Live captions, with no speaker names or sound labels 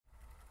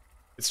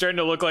It's starting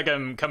to look like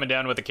I'm coming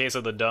down with a case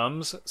of the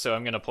dumbs, so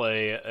I'm gonna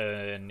play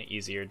an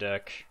easier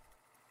deck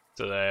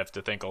so that I have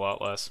to think a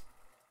lot less.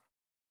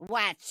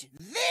 Watch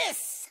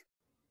this!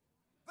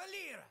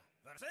 Valera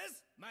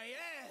versus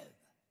Vial.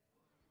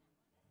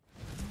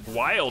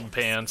 Wild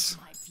Pants.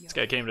 This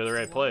guy came to the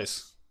right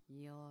place.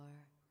 You're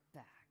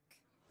back.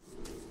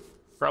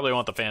 Probably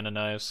want the Fan of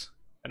Knives.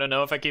 I don't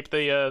know if I keep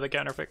the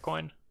counterfeit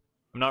coin.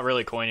 I'm not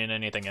really coining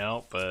anything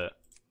out, but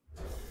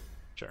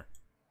sure.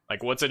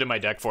 Like, what's it in my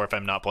deck for if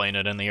I'm not playing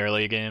it in the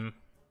early game?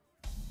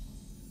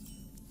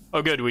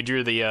 Oh, good, we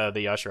drew the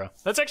Ashra.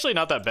 That's actually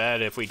not that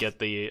bad if we get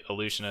the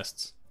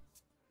Illusionists.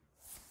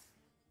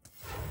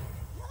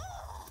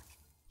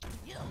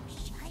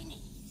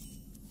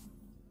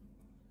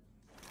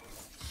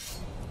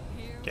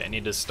 Okay, I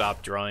need to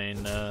stop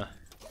drawing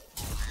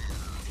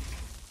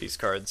these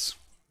cards.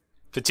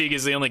 Fatigue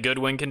is the only good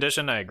win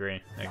condition? I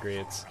agree. I agree.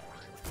 It's...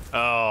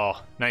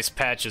 Oh, nice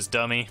patches,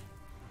 dummy.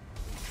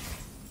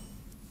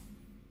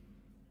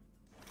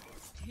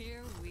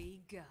 Here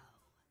we go.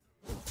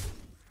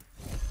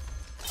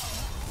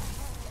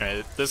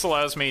 Alright, this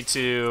allows me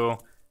to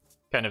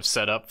kind of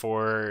set up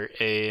for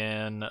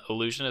an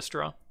Illusionist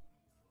draw.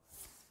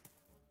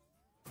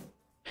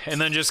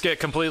 And then just get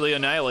completely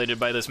annihilated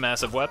by this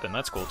massive weapon.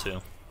 That's cool too.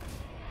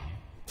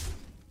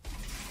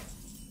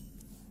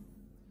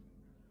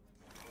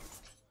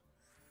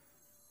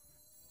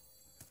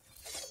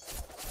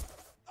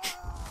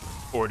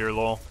 Order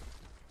lol.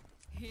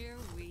 Here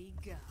we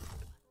go.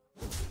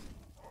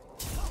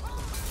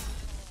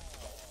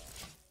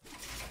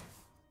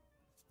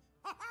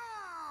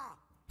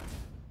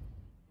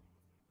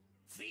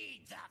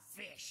 Feed the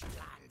fish,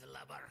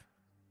 landlubber.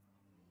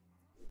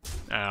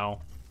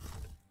 Ow.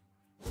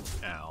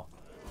 Ow.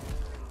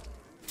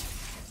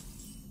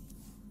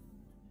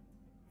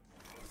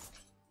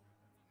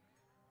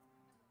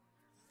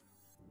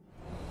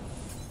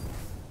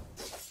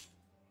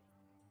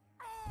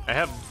 I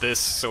have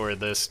this or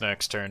this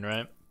next turn,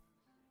 right?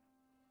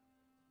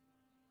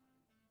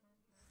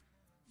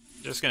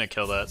 Just gonna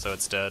kill that so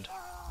it's dead.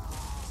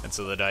 And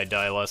so that I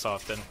die less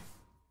often.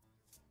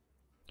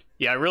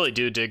 Yeah, I really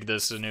do dig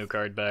this new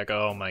card back.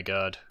 Oh my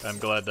god. I'm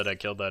glad that I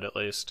killed that at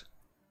least.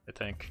 I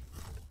think.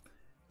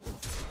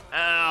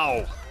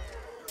 Ow!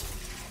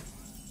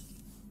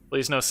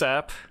 Please no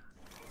sap.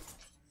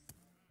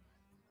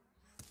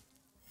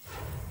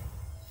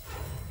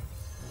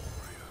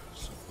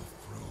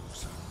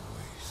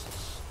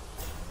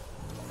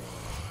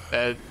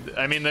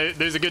 I mean,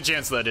 there's a good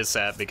chance that is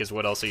sap, because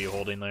what else are you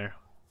holding there?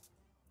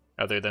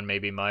 Other than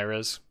maybe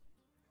Myra's?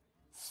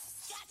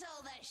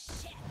 Scuttle the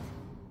ship.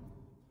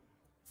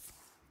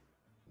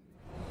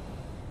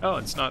 Oh,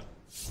 it's not...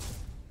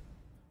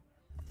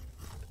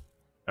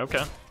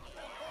 Okay.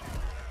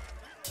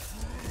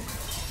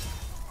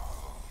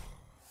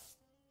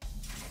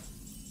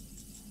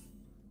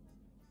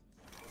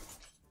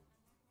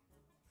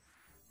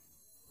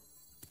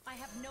 I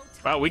have no time.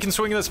 Wow, we can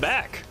swing this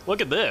back!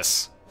 Look at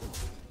this!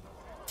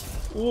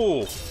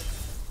 Ooh.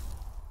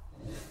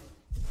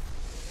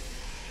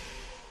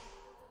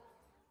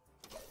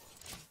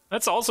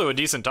 That's also a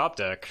decent top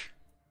deck.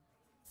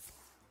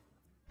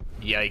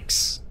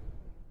 Yikes.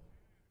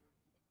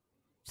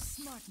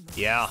 Smart move.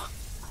 Yeah.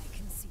 I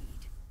concede.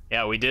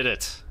 Yeah, we did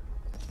it.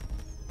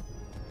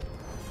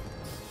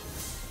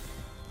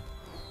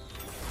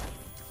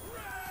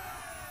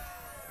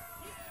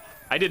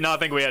 I did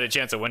not think we had a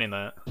chance of winning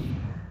that.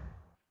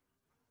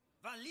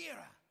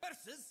 Valera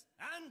versus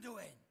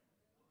Anduin.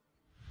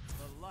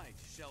 The light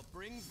shall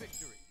bring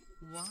victory.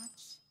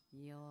 Watch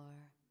your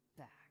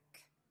back.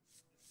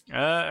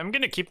 I'm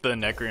gonna keep the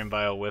Necrium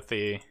Vial with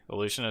the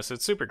Illusionist.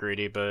 It's super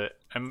greedy, but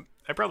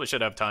I probably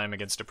should have time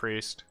against a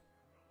priest.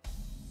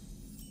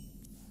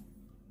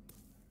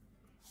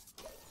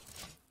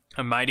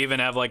 I might even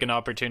have like an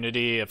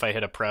opportunity if I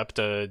hit a prep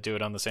to do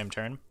it on the same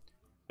turn.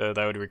 So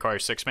that would require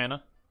 6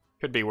 mana.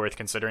 Could be worth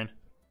considering.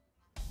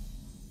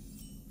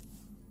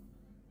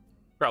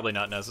 Probably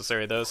not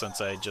necessary though,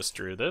 since I just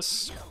drew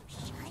this.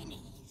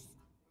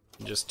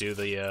 Just do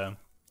the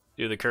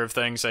curve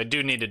thing. So I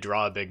do need to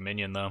draw a big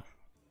minion though.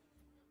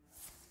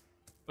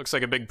 Looks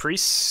like a big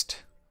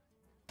priest.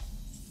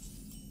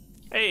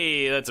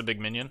 Hey, that's a big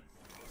minion.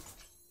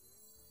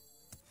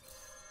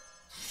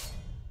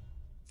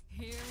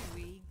 Here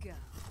we go.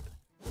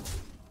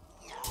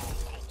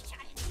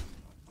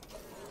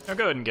 I'll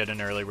go ahead and get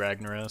an early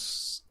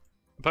Ragnaros.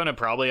 Opponent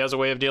probably has a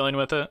way of dealing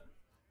with it,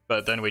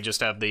 but then we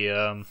just have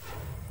the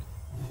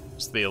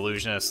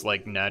Illusionist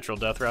like natural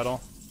death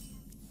rattle.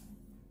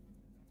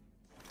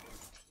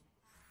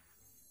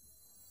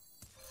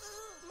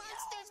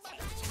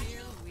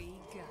 Here we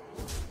go.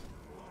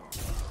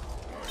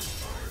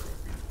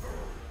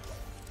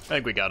 I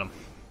think we got him.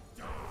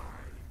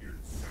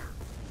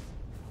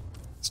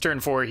 It's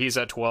turn 4, he's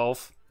at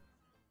 12.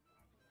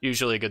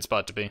 Usually a good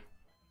spot to be.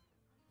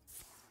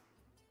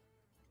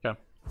 Okay.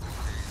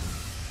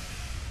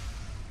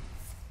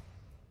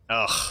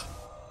 Ugh.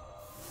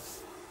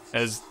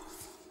 As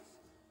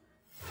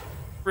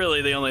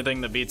really the only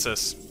thing that beats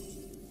us.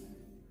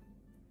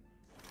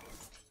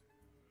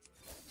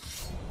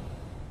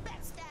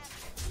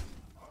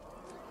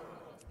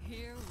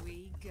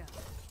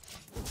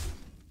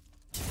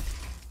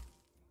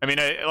 I mean,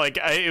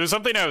 it was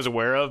something I was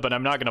aware of, but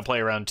I'm not gonna play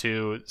around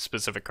 2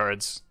 specific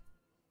cards.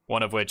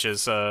 One of which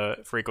is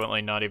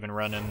frequently not even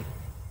run in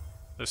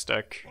this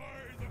deck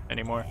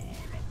anymore.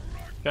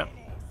 Okay.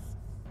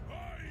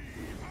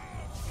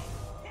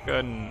 Go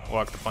ahead and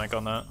walk the plank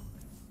on that.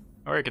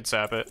 Or I could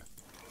sap it.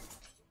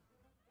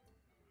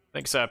 I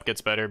think sap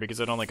gets better because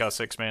it only costs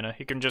 6 mana.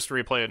 He can just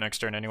replay it next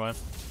turn anyway.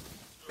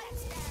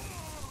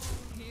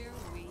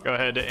 Go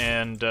ahead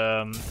and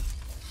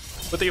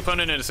put the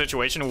opponent in a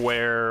situation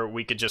where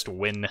we could just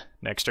win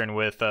next turn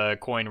with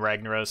coin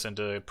Ragnaros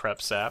into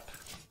prep sap.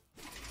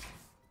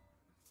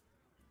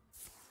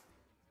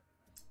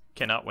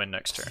 Cannot win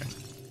next turn.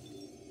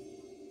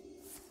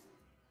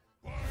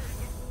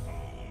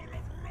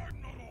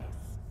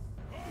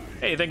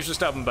 Hey, thanks for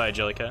stopping by,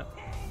 Jellycat.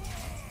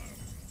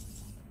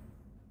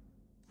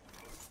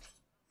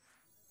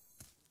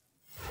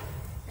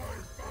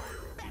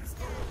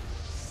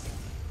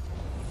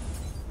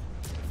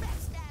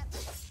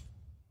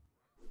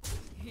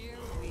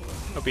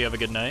 Hope you have a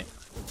good night.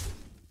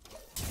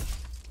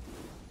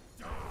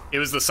 It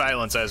was the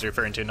silence I was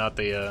referring to, not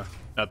the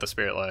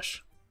Spirit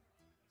Lash.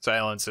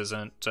 Silence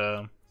isn't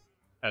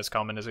as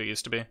common as it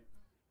used to be.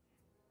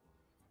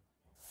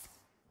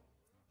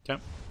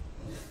 Okay.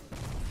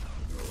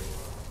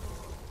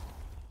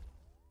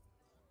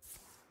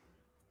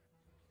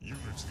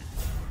 Unity,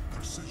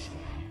 precision,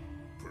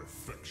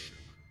 perfection.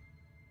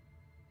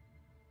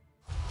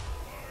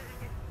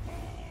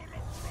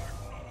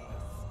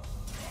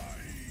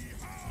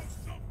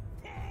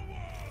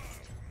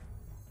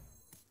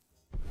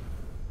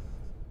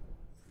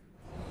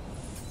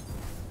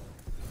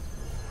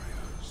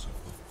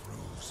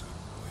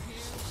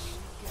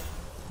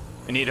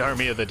 I need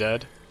Army of the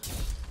Dead.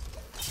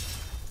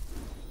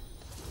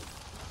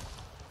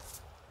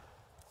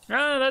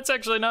 That's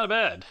actually not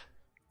bad.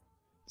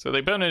 So the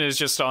opponent is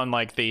just on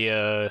like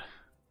the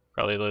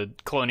probably the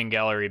cloning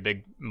gallery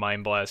big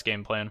mind blast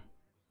game plan.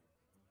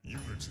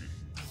 Unity,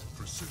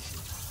 precision,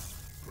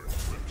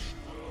 perfection.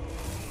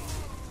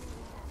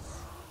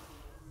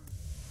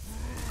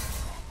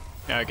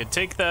 Now I could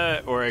take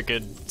that, or I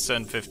could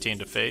send 15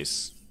 to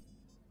face.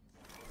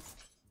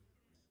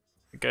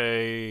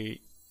 Okay.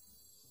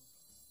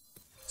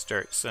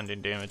 Start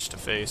sending damage to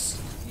face.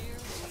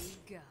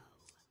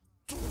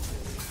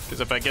 Because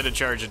if I get a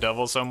charge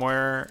devil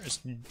somewhere,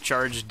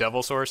 charge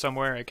Devilsaur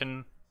somewhere, I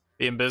can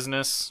be in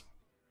business.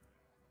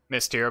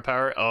 Missed hero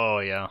power. Oh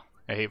yeah,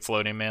 I hate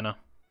floating mana.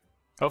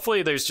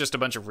 Hopefully there's just a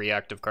bunch of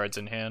reactive cards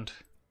in hand.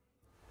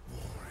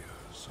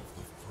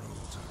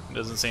 It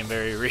doesn't seem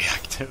very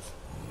reactive.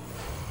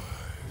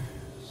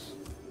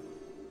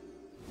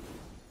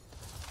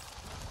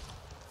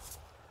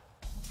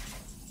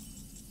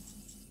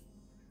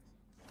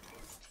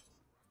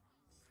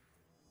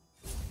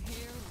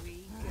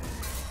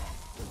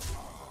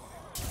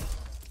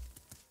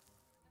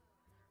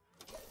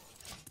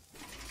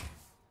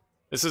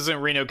 This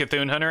isn't Reno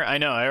Cthulhu Hunter? I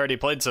know, I already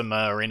played some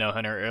Reno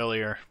Hunter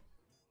earlier.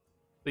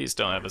 Please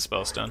don't have a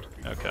spell stun.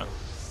 Okay.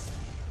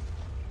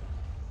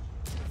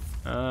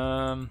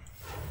 I'm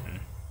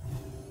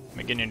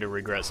beginning to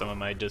regret some of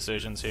my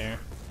decisions here.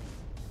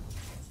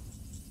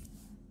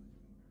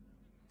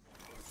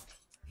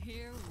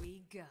 Here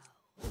we go.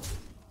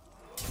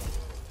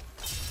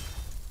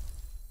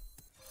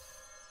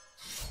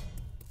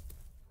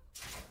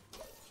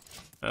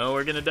 Oh,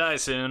 we're gonna die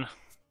soon.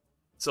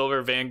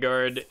 Silver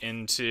Vanguard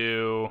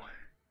into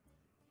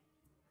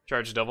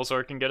Charge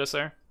Devilsaur can get us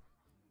there.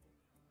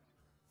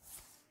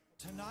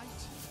 Tonight,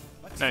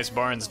 Nice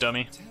Barnes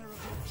dummy.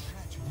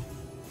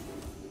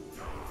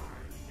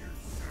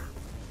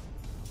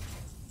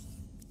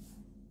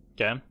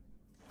 Okay.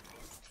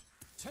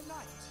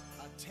 Tonight,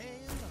 a tale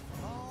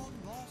of long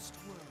lost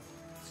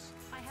worlds.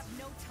 I have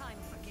no time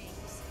for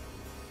games.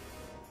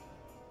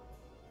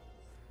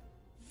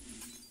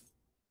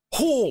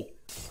 Oh!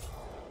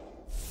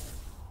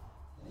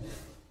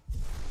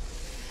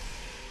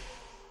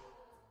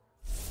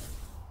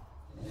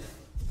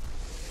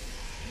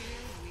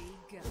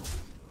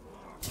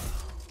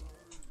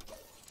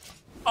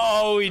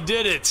 Oh, he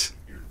did it!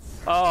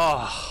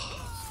 Oh.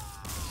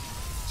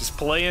 Just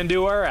play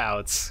into our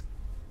outs.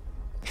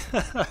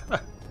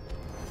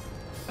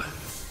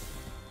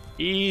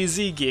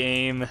 Easy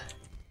game.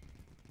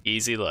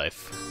 Easy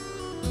life.